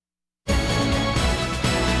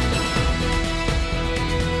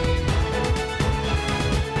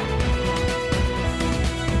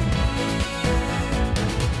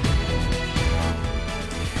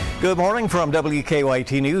Good morning from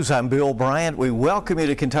WKYT News. I'm Bill Bryant. We welcome you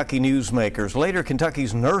to Kentucky Newsmakers. Later,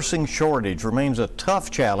 Kentucky's nursing shortage remains a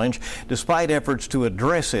tough challenge despite efforts to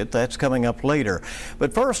address it. That's coming up later.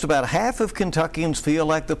 But first, about half of Kentuckians feel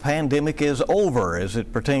like the pandemic is over as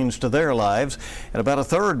it pertains to their lives, and about a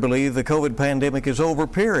third believe the COVID pandemic is over,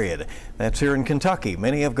 period. That's here in Kentucky.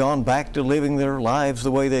 Many have gone back to living their lives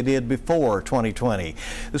the way they did before 2020.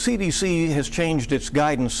 The CDC has changed its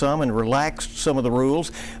guidance some and relaxed some of the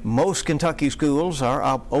rules. Most Kentucky schools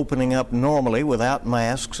are opening up normally without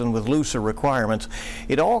masks and with looser requirements.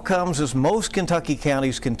 It all comes as most Kentucky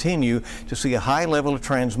counties continue to see a high level of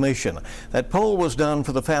transmission. That poll was done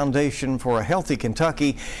for the Foundation for a Healthy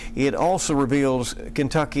Kentucky. It also reveals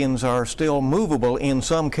Kentuckians are still movable in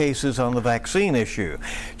some cases on the vaccine issue.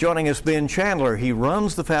 Joining us, Ben Chandler. He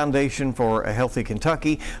runs the Foundation for a Healthy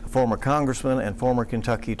Kentucky, a former congressman and former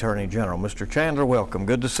Kentucky Attorney General. Mr. Chandler, welcome.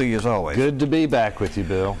 Good to see you as always. Good to be back with you,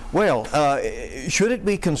 Bill. Well, should it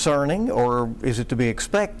be concerning, or is it to be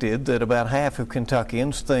expected that about half of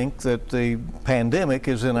Kentuckians think that the pandemic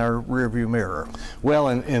is in our rearview mirror? Well,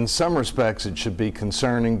 in some respects it should be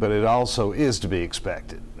concerning, but it also is to be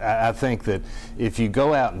expected. I think that if you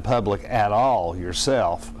go out in public at all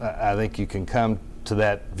yourself, I think you can come to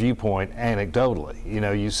that viewpoint anecdotally. You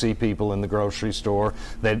know, you see people in the grocery store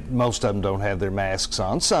that most of them don't have their masks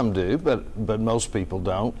on. Some do, but most people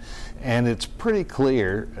don't. And it's pretty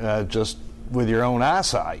clear just with your own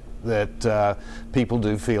eyesight that people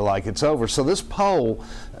do feel like it's over. So this poll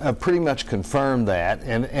pretty much confirmed that,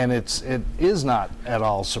 and it is not at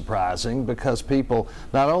all surprising because people,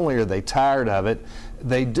 not only are they tired of it,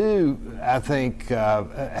 they do, I think,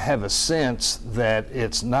 have a sense that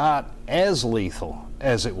it's not as lethal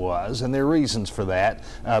as it was, and there are reasons for that,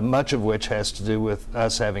 much of which has to do with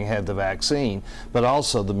us having had the vaccine, but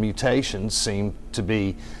also the mutations seem to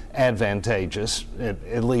be advantageous,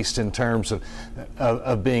 at least in terms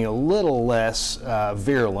of being a little less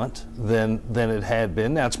virulent than it had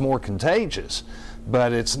been. Now it's more contagious,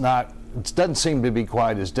 but it doesn't seem to be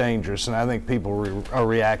quite as dangerous, and I think people are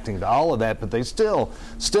reacting to all of that, but they still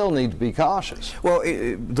need to be cautious. Well,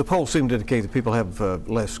 the polls seem to indicate that people have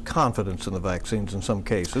less confidence in the vaccines in some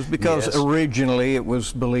cases because yes, originally it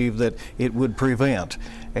was believed that it would prevent.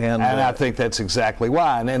 And I think that's exactly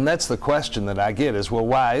why. And that's the question that I get is, well,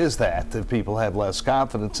 why is that people have less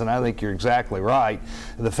confidence? And I think you're exactly right.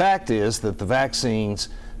 The fact is that the vaccines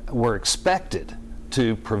were expected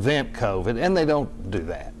to prevent COVID, and they don't do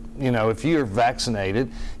that. You know, if you're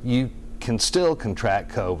vaccinated, you can still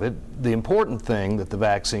contract COVID. The important thing that the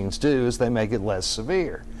vaccines do is they make it less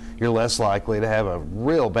severe. You're less likely to have a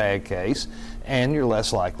real bad case, and you're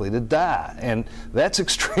less likely to die. And that's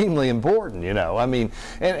extremely important, you know. I mean,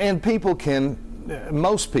 and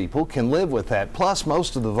most people can live with that. Plus,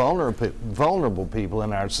 most of the vulnerable people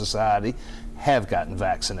in our society have gotten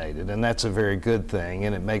vaccinated, and that's a very good thing.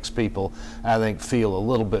 And it makes people, I think, feel a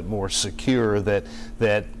little bit more secure that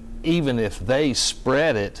even if they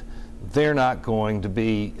spread it, they're not going to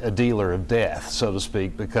be a dealer of death, so to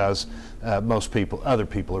speak, because other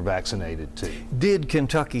people are vaccinated too. Did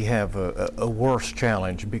Kentucky have a worse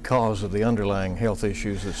challenge because of the underlying health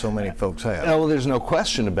issues that so many folks have? Well, there's no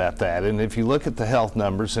question about that. And if you look at the health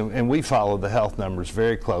numbers, and we follow the health numbers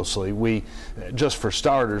very closely, just for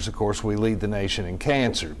starters, of course, we lead the nation in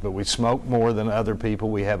cancer, but we smoke more than other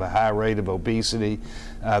people. We have a high rate of obesity.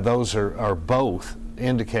 Those are both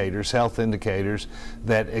health indicators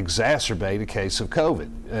that exacerbate a case of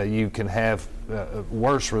COVID. You can have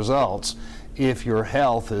worse results if your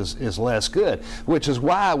health is less good, which is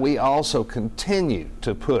why we also continue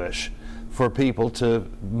to push for people to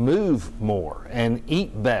move more and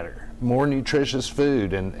eat better, more nutritious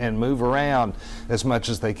food, and move around as much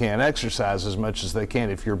as they can, exercise as much as they can.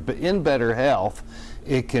 If you're in better health,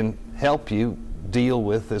 it can help you deal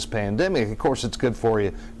with this pandemic. Of course, it's good for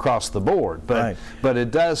you across the board, but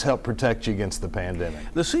it does help protect you against the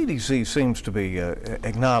pandemic. The CDC seems to be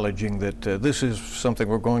acknowledging that this is something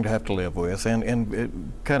we're going to have to live with,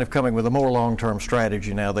 and kind of coming with a more long-term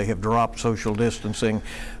strategy now. They have dropped social distancing,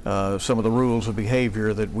 some of the rules of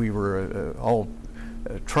behavior that we were all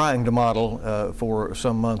trying to model for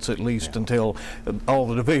some months at least, until all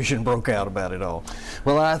the division broke out about it all.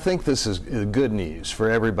 Well, I think this is good news for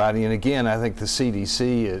everybody, and again, I think the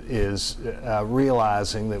CDC is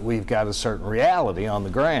realizing that we've got a certain reality on the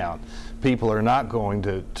ground. People are not going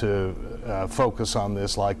to focus on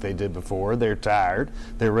this like they did before. They're tired.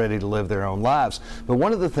 They're ready to live their own lives. But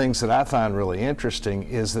one of the things that I find really interesting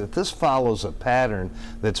is that this follows a pattern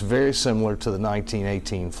that's very similar to the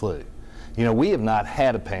 1918 flu. You know, we have not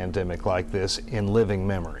had a pandemic like this in living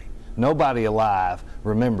memory. Nobody alive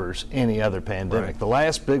remembers any other pandemic. Right. The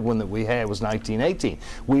last big one that we had was 1918.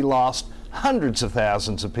 We lost hundreds of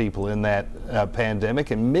thousands of people in that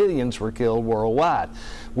pandemic, and millions were killed worldwide.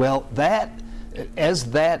 Well,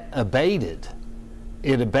 as that abated,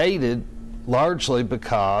 it abated largely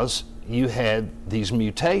because you had these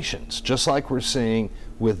mutations, just like we're seeing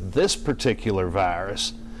with this particular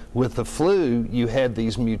virus. With the flu, you had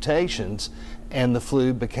these mutations, and the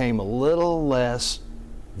flu became a little less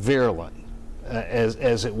virulent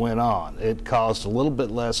as it went on. It caused a little bit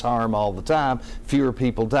less harm all the time. Fewer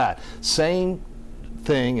people died. Same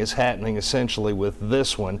thing is happening essentially with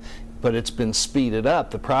this one, but it's been speeded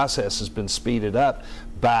up. The process has been speeded up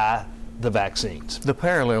by the vaccines. The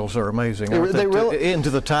parallels are amazing, aren't they?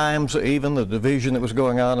 Into the times, even the division that was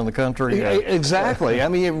going on in the country. Exactly. I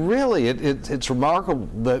mean, it's remarkable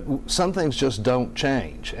that some things just don't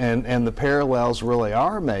change, and the parallels really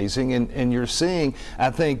are amazing. And you're seeing,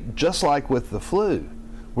 I think, just like with the flu,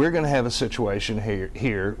 we're going to have a situation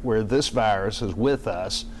here where this virus is with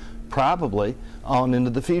us probably on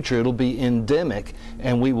into the future. It'll be endemic,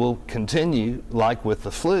 and we will continue, like with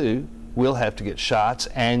the flu, we'll have to get shots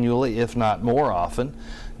annually, if not more often,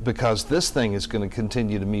 because this thing is going to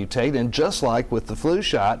continue to mutate. And just like with the flu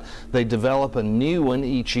shot, they develop a new one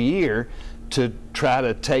each year to try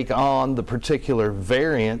to take on the particular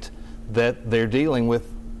variant that they're dealing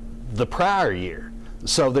with the prior year.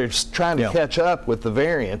 So they're trying to catch up with the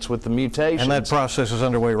variants, with the mutations. And that process is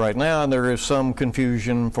underway right now, and there is some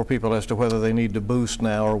confusion for people as to whether they need to boost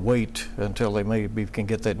now or wait until they maybe can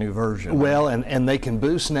get that new version. Well, and they can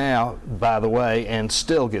boost now, by the way, and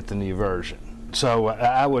still get the new version. So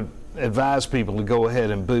I would advise people to go ahead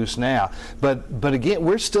and boost now. But again,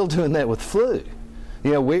 we're still doing that with flu.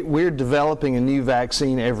 You know, we're developing a new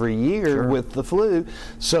vaccine every year with the flu,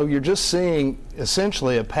 so you're just seeing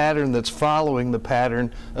essentially a pattern that's following the pattern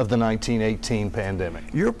of the 1918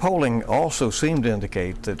 pandemic. Your polling also seemed to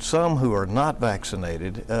indicate that some who are not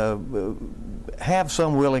vaccinated have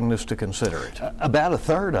some willingness to consider it. About a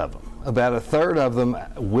third of them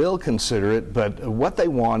will consider it, but what they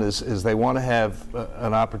want is they want to have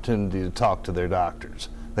an opportunity to talk to their doctors.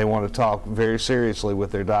 They want to talk very seriously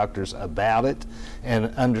with their doctors about it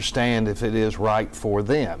and understand if it is right for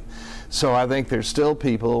them. So I think there's still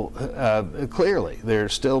people, clearly,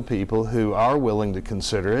 there's still people who are willing to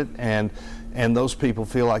consider it, and those people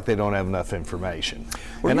feel like they don't have enough information.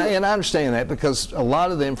 And I understand that, because a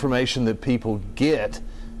lot of the information that people get,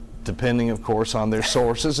 depending, of course, on their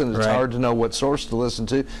sources, and it's hard to know what source to listen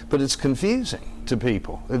to, but it's confusing to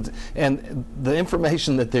people. And the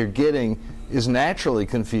information that they're getting is naturally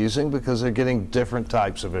confusing because they're getting different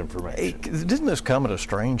types of information. Didn't this come at a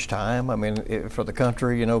strange time? I mean, for the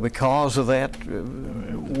country, you know, because of that?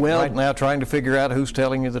 Right now, trying to figure out who's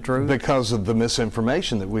telling you the truth? Because of the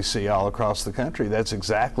misinformation that we see all across the country. That's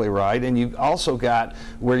exactly right. And you've also got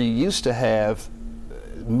where you used to have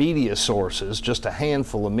media sources, just a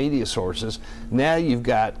handful of media sources. Now you've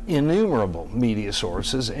got innumerable media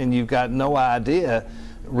sources, and you've got no idea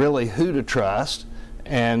really who to trust.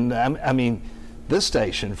 And I mean, this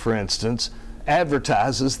station, for instance,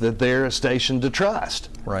 advertises that they're a station to trust.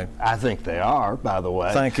 Right. I think they are, by the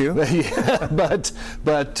way. Thank you. But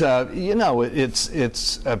you know,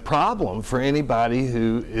 it's a problem for anybody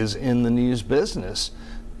who is in the news business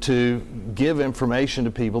to give information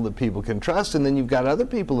to people that people can trust. And then you've got other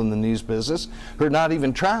people in the news business who are not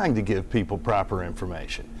even trying to give people proper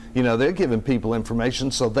information. You know, they're giving people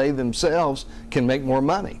information so they themselves can make more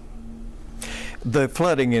money. The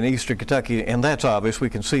flooding in eastern Kentucky, and that's obvious, we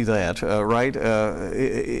can see that, right?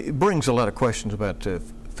 It brings a lot of questions about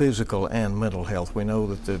physical and mental health. We know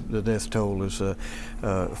that the death toll is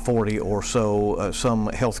 40 or so. Some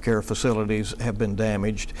healthcare facilities have been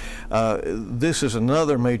damaged. This is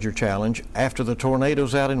another major challenge after the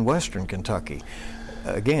tornadoes out in western Kentucky.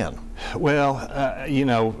 Again. Well, you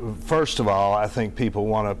know, first of all, I think people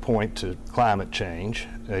want to point to climate change.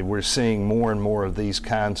 We're seeing more and more of these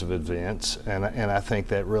kinds of events, and I think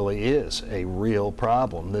that really is a real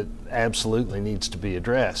problem that absolutely needs to be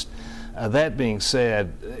addressed. That being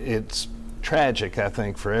said, it's tragic, I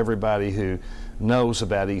think, for everybody who knows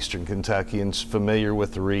about eastern Kentucky and is familiar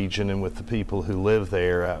with the region and with the people who live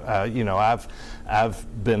there. You know,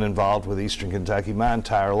 I've been involved with eastern Kentucky my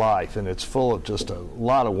entire life, and it's full of just a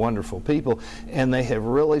lot of wonderful people, and they have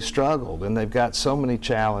really struggled, and they've got so many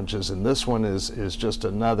challenges, and this one is just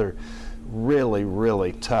another really,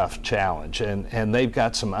 really tough challenge, and they've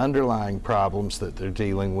got some underlying problems that they're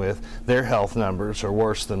dealing with. Their health numbers are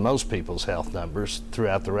worse than most people's health numbers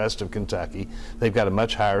throughout the rest of Kentucky. They've got a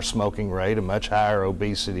much higher smoking rate, a much higher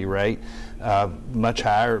obesity rate, much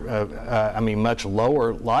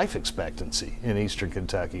lower life expectancy in eastern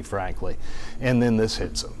Kentucky, frankly. And then this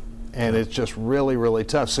hits them, and it's just really, really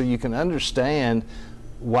tough. So you can understand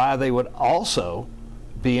why they would also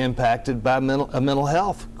be impacted by a mental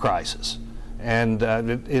health crisis. And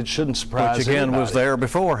it shouldn't surprise Which again anybody. was there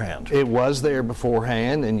beforehand. It was there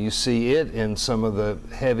beforehand, and you see it in some of the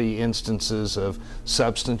heavy instances of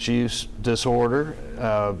substance use disorder,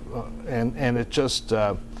 and it just,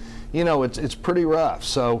 it's pretty rough.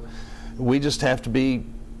 So we just have to be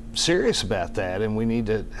serious about that, and we need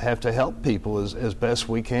to have to help people as best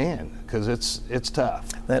we can, because it's tough.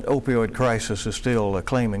 That opioid crisis is still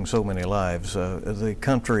claiming so many lives. The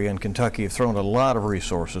country and Kentucky have thrown a lot of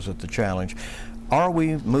resources at the challenge. Are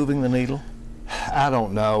we moving the needle? I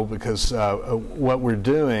don't know, because what we're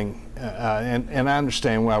doing, and I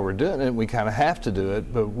understand why we're doing it, we kind of have to do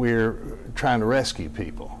it, but we're trying to rescue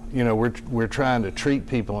people. We're trying to treat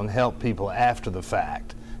people and help people after the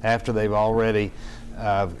fact, after they've already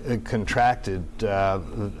contracted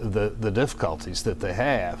the difficulties that they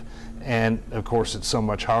have. And of course it's so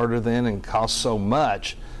much harder then and costs so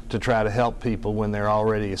much to try to help people when they're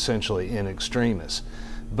already essentially in extremis.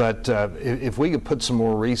 But if we could put some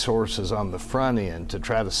more resources on the front end to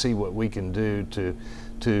try to see what we can do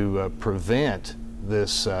to prevent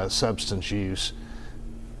this substance use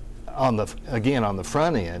on the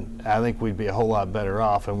front end, I think we'd be a whole lot better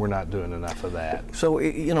off, and we're not doing enough of that. So,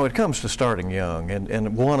 it comes to starting young,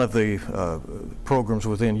 and one of the programs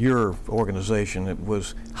within your organization, it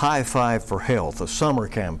was High Five for Health, a summer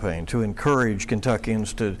campaign to encourage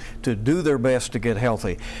Kentuckians to do their best to get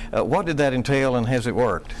healthy. What did that entail, and has it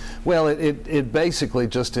worked? Well, it basically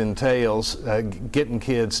just entails getting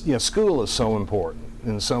kids, school is so important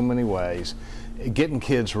in so many ways. Getting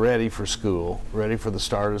kids ready for school, ready for the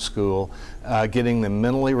start of school, getting them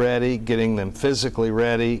mentally ready, getting them physically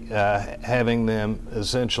ready, having them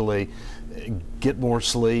essentially get more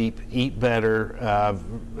sleep, eat better,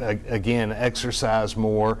 again, exercise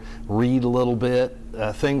more, read a little bit,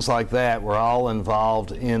 things like that were all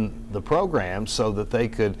involved in the program so that they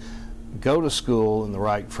could go to school in the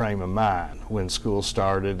right frame of mind when school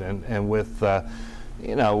started and with,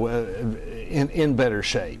 in better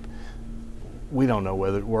shape. We don't know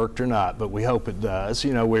whether it worked or not, but we hope it does.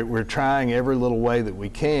 We're trying every little way that we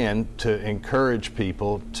can to encourage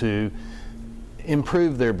people to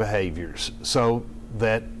improve their behaviors so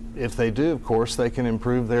that if they do, of course, they can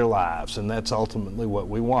improve their lives, and that's ultimately what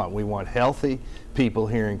we want. We want healthy people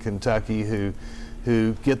here in Kentucky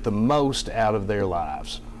who get the most out of their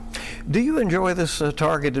lives. Do you enjoy this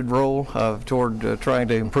targeted role toward trying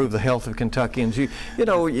to improve the health of Kentuckians?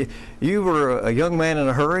 You were a young man in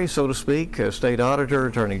a hurry, so to speak, a state auditor,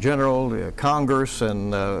 attorney general, Congress,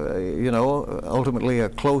 and ultimately a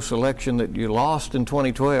close election that you lost in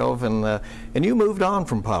 2012, and you moved on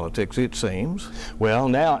from politics, it seems. Well,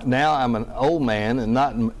 now I'm an old man and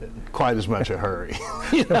not in quite as much a hurry.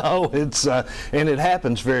 It's and it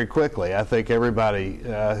happens very quickly. I think everybody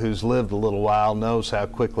who's lived a little while knows how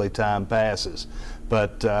quickly time passes.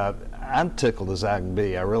 But I'm tickled as I can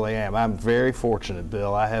be. I really am. I'm very fortunate,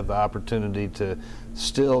 Bill. I have the opportunity to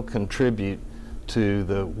still contribute to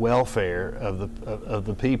the welfare of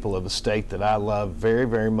the people of a state that I love very,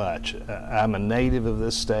 very much. I'm a native of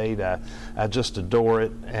this state. I just adore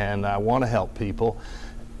it, and I want to help people.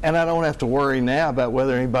 And I don't have to worry now about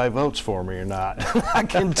whether anybody votes for me or not. I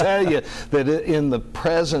can tell you that in the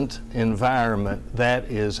present environment, that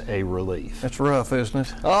is a relief. That's rough, isn't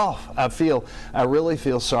it? Oh, I really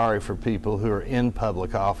feel sorry for people who are in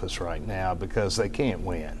public office right now because they can't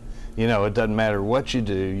win. It doesn't matter what you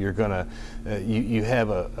do, you're gonna, you have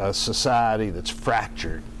a society that's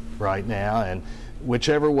fractured right now, and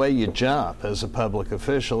whichever way you jump as a public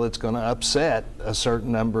official, it's going to upset a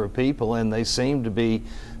certain number of people, and they seem to be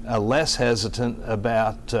less hesitant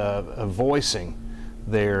about voicing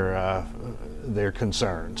their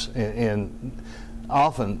concerns, in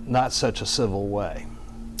often not such a civil way.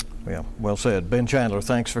 Yeah, well said. Ben Chandler,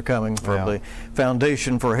 thanks for coming from the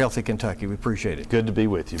Foundation for a Healthy Kentucky. We appreciate it. Good to be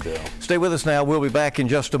with you, Bill. Stay with us now. We'll be back in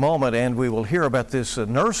just a moment, and we will hear about this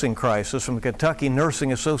nursing crisis from the Kentucky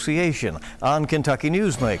Nursing Association on Kentucky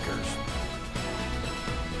Newsmakers.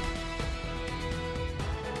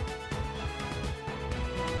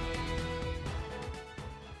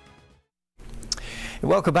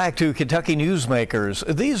 Welcome back to Kentucky Newsmakers.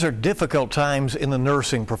 These are difficult times in the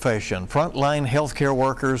nursing profession. Frontline healthcare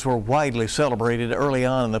workers were widely celebrated early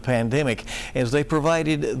on in the pandemic as they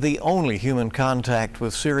provided the only human contact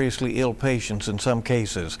with seriously ill patients in some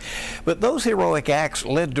cases. But those heroic acts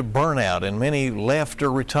led to burnout, and many left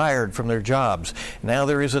or retired from their jobs. Now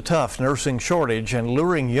there is a tough nursing shortage, and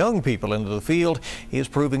luring young people into the field is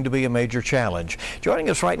proving to be a major challenge. Joining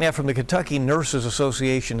us right now from the Kentucky Nurses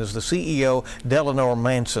Association is the CEO, Delano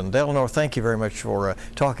Manson. Delano, thank you very much for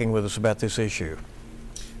talking with us about this issue.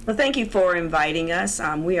 Well, thank you for inviting us.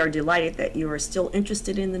 We are delighted that you are still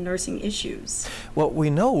interested in the nursing issues. Well, we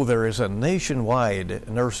know there is a nationwide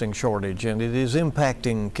nursing shortage, and it is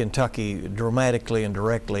impacting Kentucky dramatically and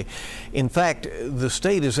directly. In fact, the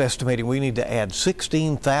state is estimating we need to add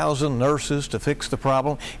 16,000 nurses to fix the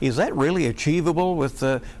problem. Is that really achievable with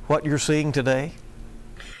what you're seeing today?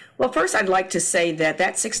 Well, first I'd like to say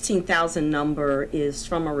that 16,000 number is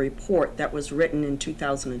from a report that was written in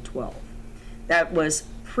 2012. That was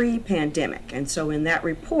pre-pandemic, and so in that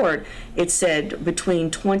report it said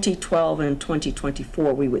between 2012 and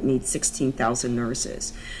 2024 we would need 16,000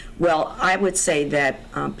 nurses. Well, I would say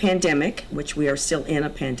that pandemic, which we are still in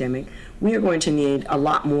a pandemic, we are going to need a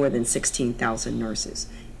lot more than 16,000 nurses.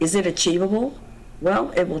 Is it achievable?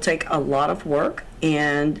 Well, it will take a lot of work,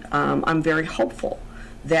 and I'm very hopeful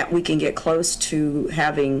that we can get close to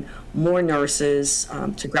having more nurses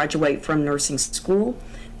to graduate from nursing school,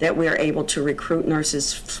 that we are able to recruit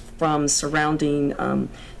nurses from surrounding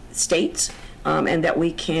states, and that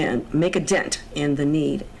we can make a dent in the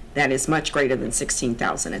need that is much greater than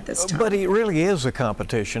 16,000 at this time. But it really is a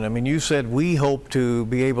competition. I mean, you said we hope to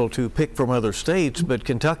be able to pick from other states, but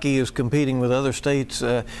Kentucky is competing with other states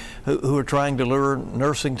who are trying to lure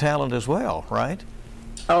nursing talent as well, right?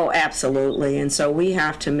 Oh, absolutely. And so we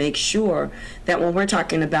have to make sure that when we're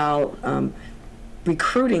talking about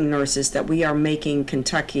recruiting nurses, that we are making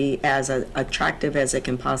Kentucky as attractive as it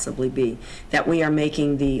can possibly be, that we are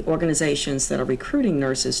making the organizations that are recruiting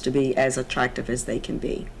nurses to be as attractive as they can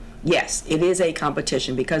be. Yes, it is a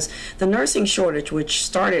competition because the nursing shortage, which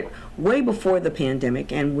started way before the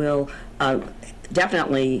pandemic and will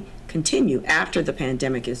definitely continue after the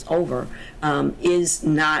pandemic is over, is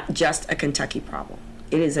not just a Kentucky problem.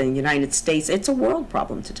 It is a United States, it's a world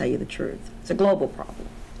problem, to tell you the truth. It's a global problem.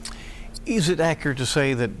 Is it accurate to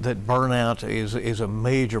say that burnout is a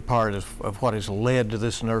major part of what has led to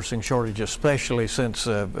this nursing shortage, especially since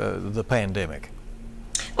the pandemic?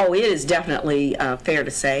 Oh, it is definitely fair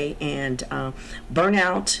to say, and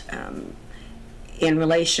burnout in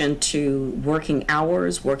relation to working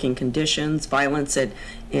hours, working conditions, violence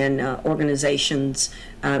in organizations,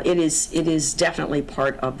 it is definitely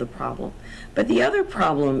part of the problem. But the other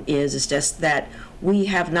problem is just that we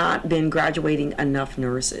have not been graduating enough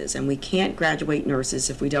nurses, and we can't graduate nurses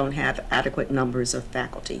if we don't have adequate numbers of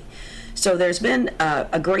faculty. So there's been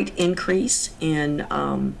a great increase in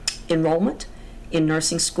enrollment in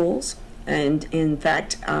nursing schools, and in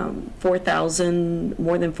fact, more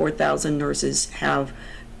than 4,000 nurses have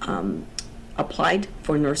applied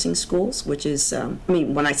for nursing schools, which is,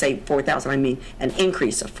 when I say 4,000, I mean an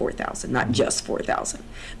increase of 4,000, not just 4,000,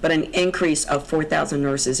 but an increase of 4,000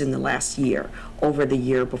 nurses in the last year over the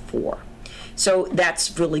year before. So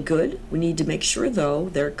that's really good. We need to make sure, though,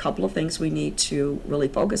 there are a couple of things we need to really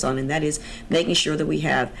focus on, and that is making sure that we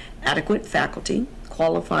have adequate faculty,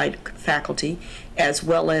 qualified faculty, as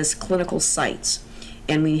well as clinical sites.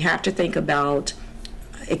 And we have to think about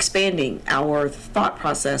expanding our thought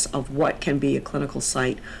process of what can be a clinical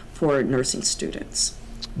site for nursing students.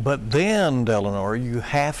 But then, Delano, you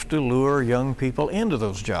have to lure young people into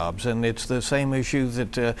those jobs, and it's the same issue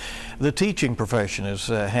that the teaching profession is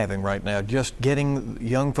having right now, just getting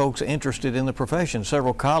young folks interested in the profession.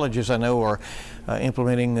 Several colleges I know are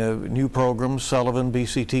implementing new programs, Sullivan,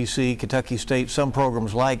 BCTC, Kentucky State. Some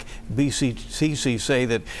programs like BCTC say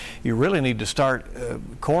that you really need to start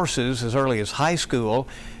courses as early as high school.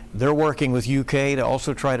 They're working with UK to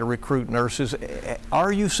also try to recruit nurses.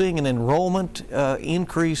 Are you seeing an enrollment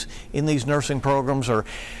increase in these nursing programs, or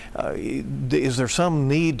is there some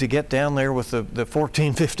need to get down there with the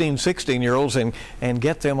 14, 15, 16-year-olds and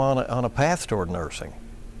get them on a path toward nursing?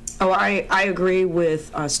 Oh, I agree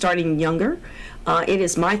with starting younger. It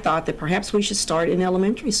is my thought that perhaps we should start in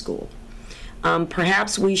elementary school.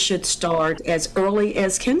 Perhaps we should start as early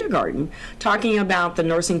as kindergarten, talking about the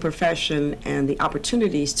nursing profession and the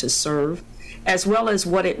opportunities to serve, as well as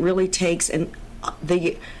what it really takes and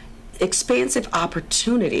the expansive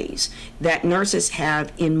opportunities that nurses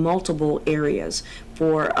have in multiple areas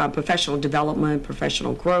for professional development,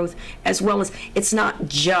 professional growth, as well as it's not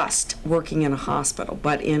just working in a hospital,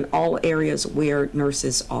 but in all areas where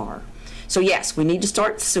nurses are. So yes, we need to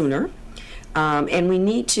start sooner, and we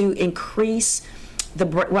need to increase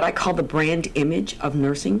what I call the brand image of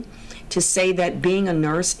nursing, to say that being a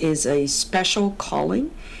nurse is a special calling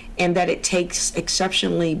and that it takes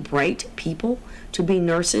exceptionally bright people to be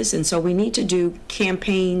nurses. And so we need to do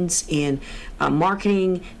campaigns and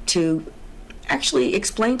marketing to actually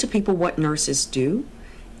explain to people what nurses do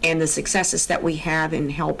and the successes that we have in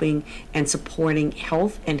helping and supporting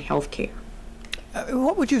health and healthcare.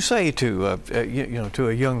 What would you say to to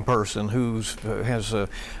a young person who has a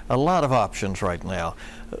lot of options right now,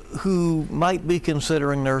 who might be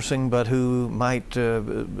considering nursing, but who might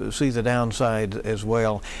see the downside as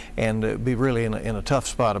well, and be really in a tough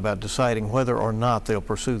spot about deciding whether or not they'll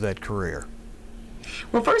pursue that career?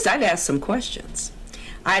 Well, first I'd ask some questions.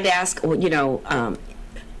 I'd ask, in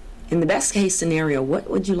the best case scenario, what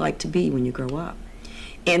would you like to be when you grow up?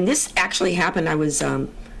 And this actually happened. I was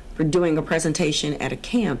doing a presentation at a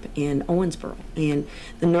camp in Owensboro, and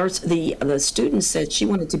the student said she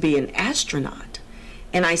wanted to be an astronaut,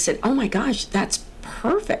 and I said, oh my gosh, that's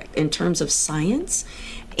perfect in terms of science,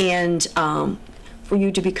 and for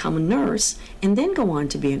you to become a nurse and then go on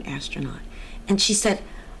to be an astronaut. And she said,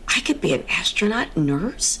 I could be an astronaut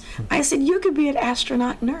nurse? I said, you could be an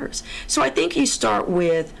astronaut nurse. So I think you start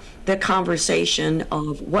with the conversation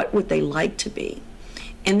of what would they like to be,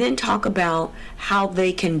 and then talk about how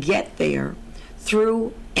they can get there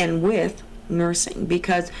through and with nursing,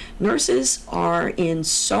 because nurses are in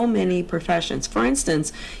so many professions. For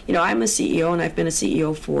instance, I'm a CEO, and I've been a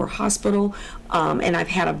CEO for a hospital, and I've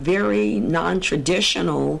had a very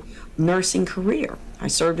non-traditional nursing career. I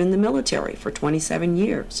served in the military for 27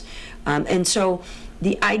 years. And so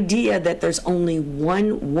the idea that there's only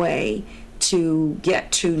one way to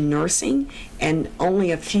get to nursing and only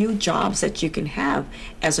a few jobs that you can have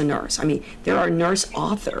as a nurse. I mean, there are nurse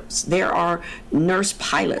authors, there are nurse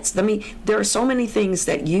pilots. I mean, there are so many things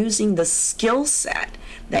that using the skill set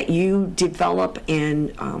that you develop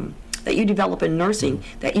in nursing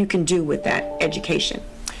that you can do with that education.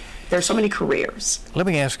 There are so many careers. Let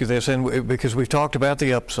me ask you this, and because we've talked about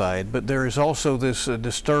the upside, but there is also this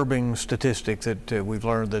disturbing statistic that we've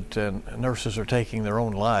learned that nurses are taking their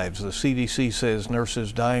own lives. The CDC says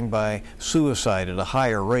nurses dying by suicide at a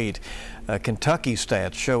higher rate. Kentucky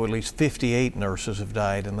stats show at least 58 nurses have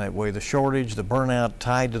died in that way. The shortage, the burnout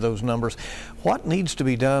tied to those numbers. What needs to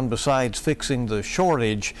be done besides fixing the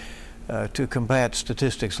shortage to combat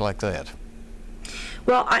statistics like that?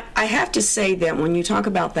 Well, I have to say that when you talk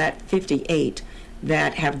about that 58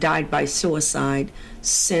 that have died by suicide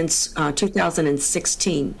since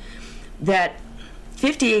 2016, that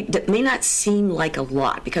 58 may not seem like a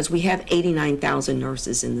lot because we have 89,000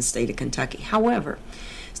 nurses in the state of Kentucky. However,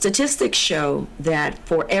 statistics show that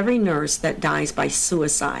for every nurse that dies by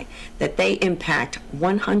suicide, that they impact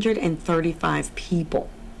 135 people.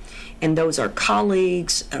 And those are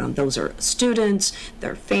colleagues, those are students,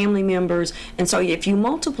 they're family members. And so if you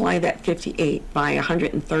multiply that 58 by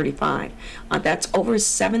 135, that's over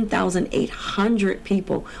 7,800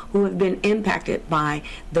 people who have been impacted by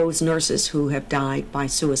those nurses who have died by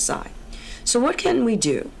suicide. So what can we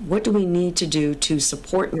do? What do we need to do to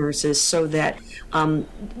support nurses so that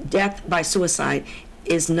death by suicide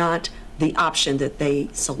is not the option that they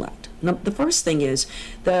select? Now, the first thing is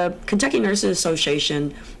the Kentucky Nurses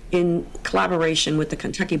Association, in collaboration with the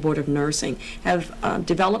Kentucky Board of Nursing, have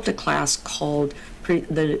developed a class called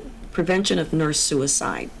the Prevention of Nurse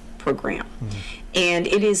Suicide Program. Mm-hmm. And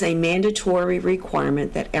it is a mandatory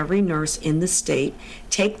requirement that every nurse in the state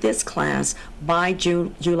take this class by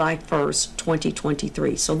July 1st,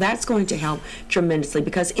 2023. So that's going to help tremendously,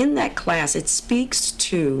 because in that class it speaks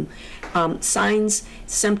to signs,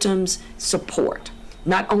 symptoms, support,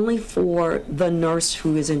 not only for the nurse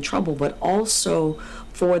who is in trouble, but also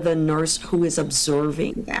for the nurse who is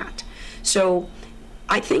observing that. So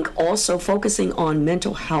I think also focusing on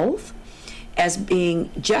mental health as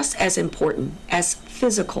being just as important as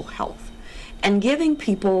physical health, and giving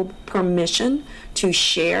people permission to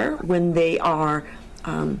share when they are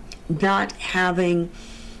not having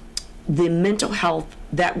the mental health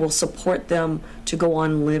that will support them to go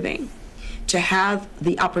on living, to have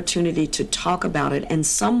the opportunity to talk about it, and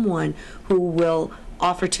someone who will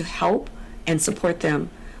offer to help and support them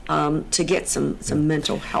to get some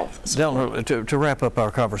mental health support. Delano, to wrap up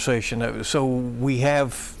our conversation, so we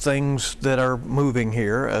have things that are moving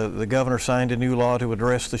here. The governor signed a new law to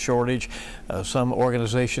address the shortage. Some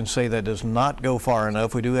organizations say that does not go far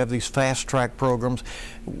enough. We do have these fast track programs.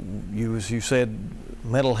 As you said,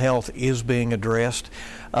 mental health is being addressed.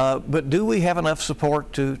 But do we have enough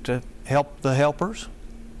support to help the helpers?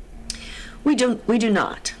 We do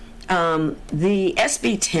not. The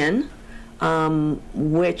SB 10,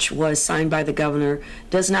 which was signed by the governor,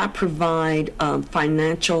 does not provide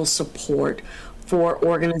financial support for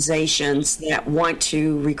organizations that want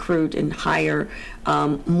to recruit and hire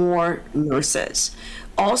more nurses.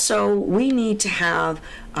 Also, we need to have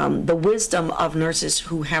the wisdom of nurses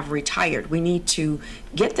who have retired. We need to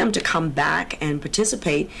get them to come back and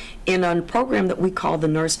participate in a program that we call the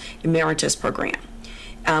Nurse Emeritus Program.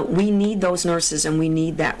 We need those nurses, and we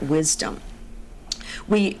need that wisdom.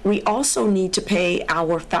 We also need to pay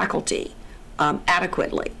our faculty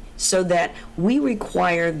adequately, so that we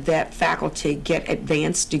require that faculty get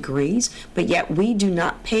advanced degrees, but yet we do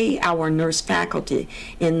not pay our nurse faculty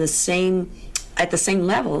at the same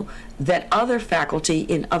level that other faculty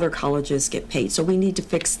in other colleges get paid. So we need to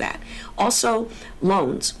fix that. Also,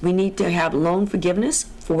 loans. We need to have loan forgiveness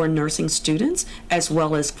for nursing students as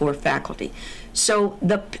well as for faculty. So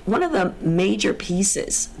one of the major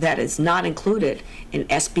pieces that is not included in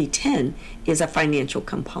SB 10 is a financial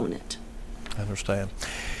component. I understand.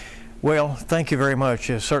 Well, thank you very much.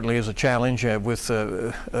 It certainly is a challenge with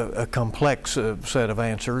a complex set of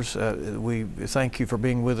answers. We thank you for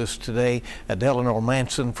being with us today. Delano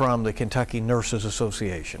Manson from the Kentucky Nurses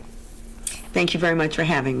Association. Thank you very much for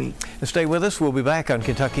having me. And stay with us. We'll be back on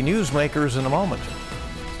Kentucky Newsmakers in a moment.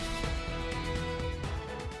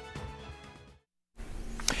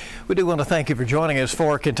 We do want to thank you for joining us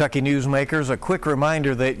for Kentucky Newsmakers. A quick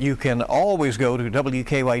reminder that you can always go to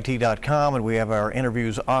WKYT.com, and we have our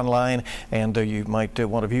interviews online, and you might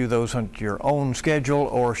want to view those on your own schedule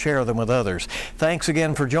or share them with others. Thanks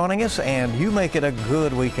again for joining us, and you make it a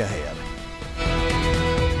good week ahead.